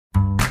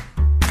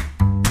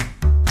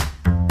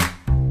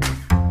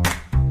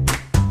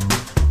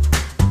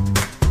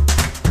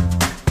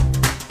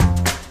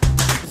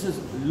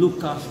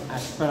Leucas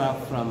aspera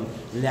from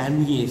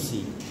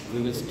Lamiaceae.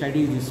 We will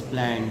study this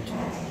plant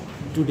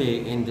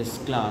today in this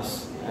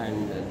class,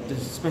 and the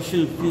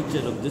special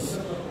feature of this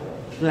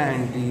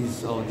plant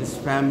is, or this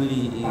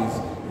family is,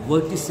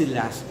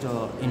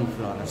 verticillaster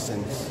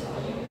inflorescence.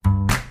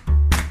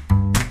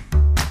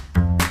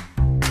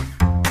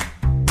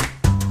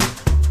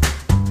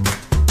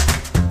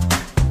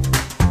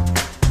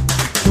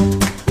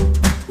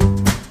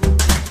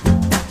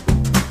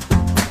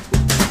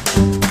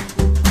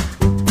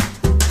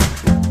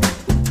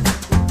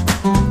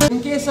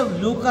 In case of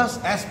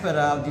Leucas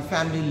aspera of the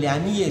family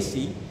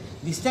Lamiaceae,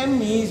 the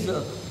stem is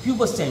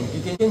pubescent.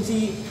 You can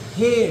see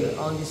hair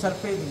on the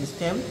surface of the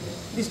stem.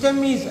 The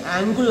stem is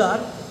angular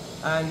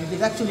and it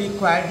is actually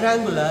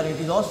quadrangular. It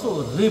is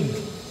also ribbed,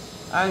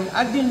 and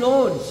at the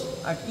nodes,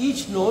 at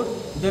each node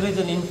there is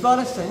an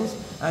inflorescence,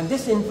 and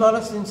this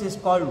inflorescence is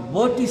called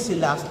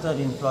verticillaster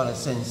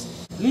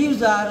inflorescence.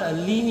 Leaves are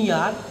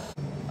linear.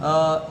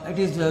 It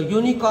is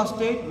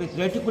unicostate with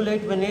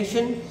reticulate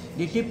venation.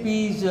 The tip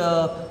is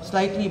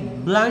slightly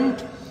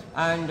blunt,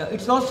 and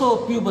it's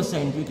also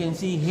pubescent. You can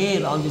see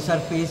hair on the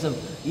surface of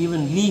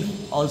even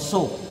leaf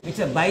also. It's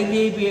a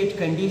bilabiate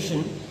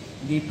condition.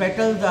 The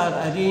petals are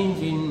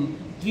arranged in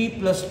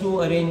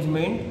 3+2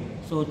 arrangement.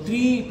 So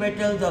 3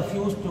 petals are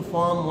fused to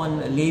form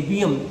one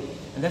labium,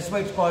 and that's why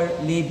it's called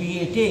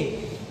labiate.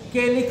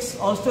 Calyx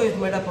also is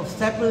made up of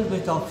sepals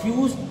which are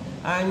fused,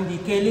 and the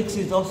calyx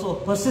is also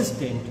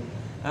persistent.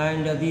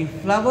 And the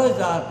flowers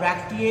are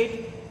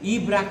bracteate,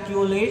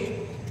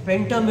 ebracteolate,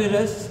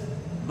 pentamerous,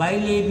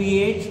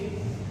 bilabiate,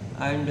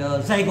 and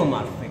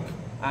zygomorphic,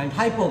 and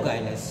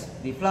hypogynous.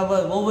 The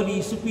flower ovary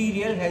is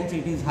superior, hence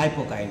it is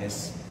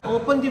hypogynous.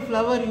 Open the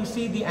flower, you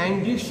see the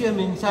androecium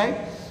inside.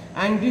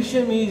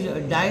 Androecium is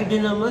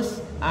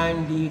diadynamous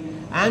and the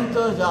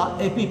anthers are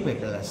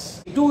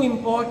epipetalous. Two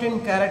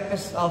important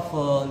characters of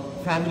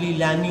family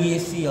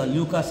Lamiaceae or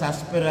Leucas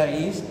aspera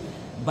is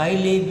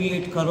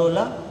bilabiate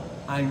corolla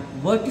and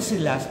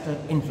verticillaster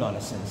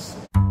inflorescence.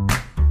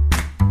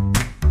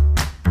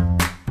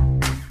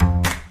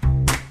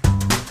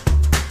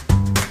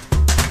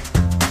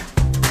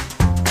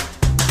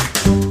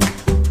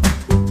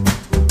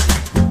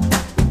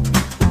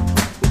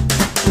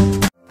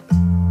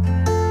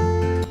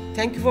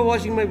 Thank you for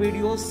watching my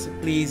videos.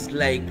 Please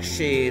like,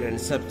 share and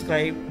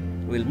subscribe.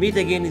 We'll meet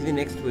again in the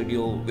next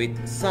video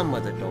with some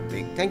other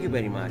topic. Thank you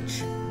very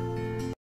much.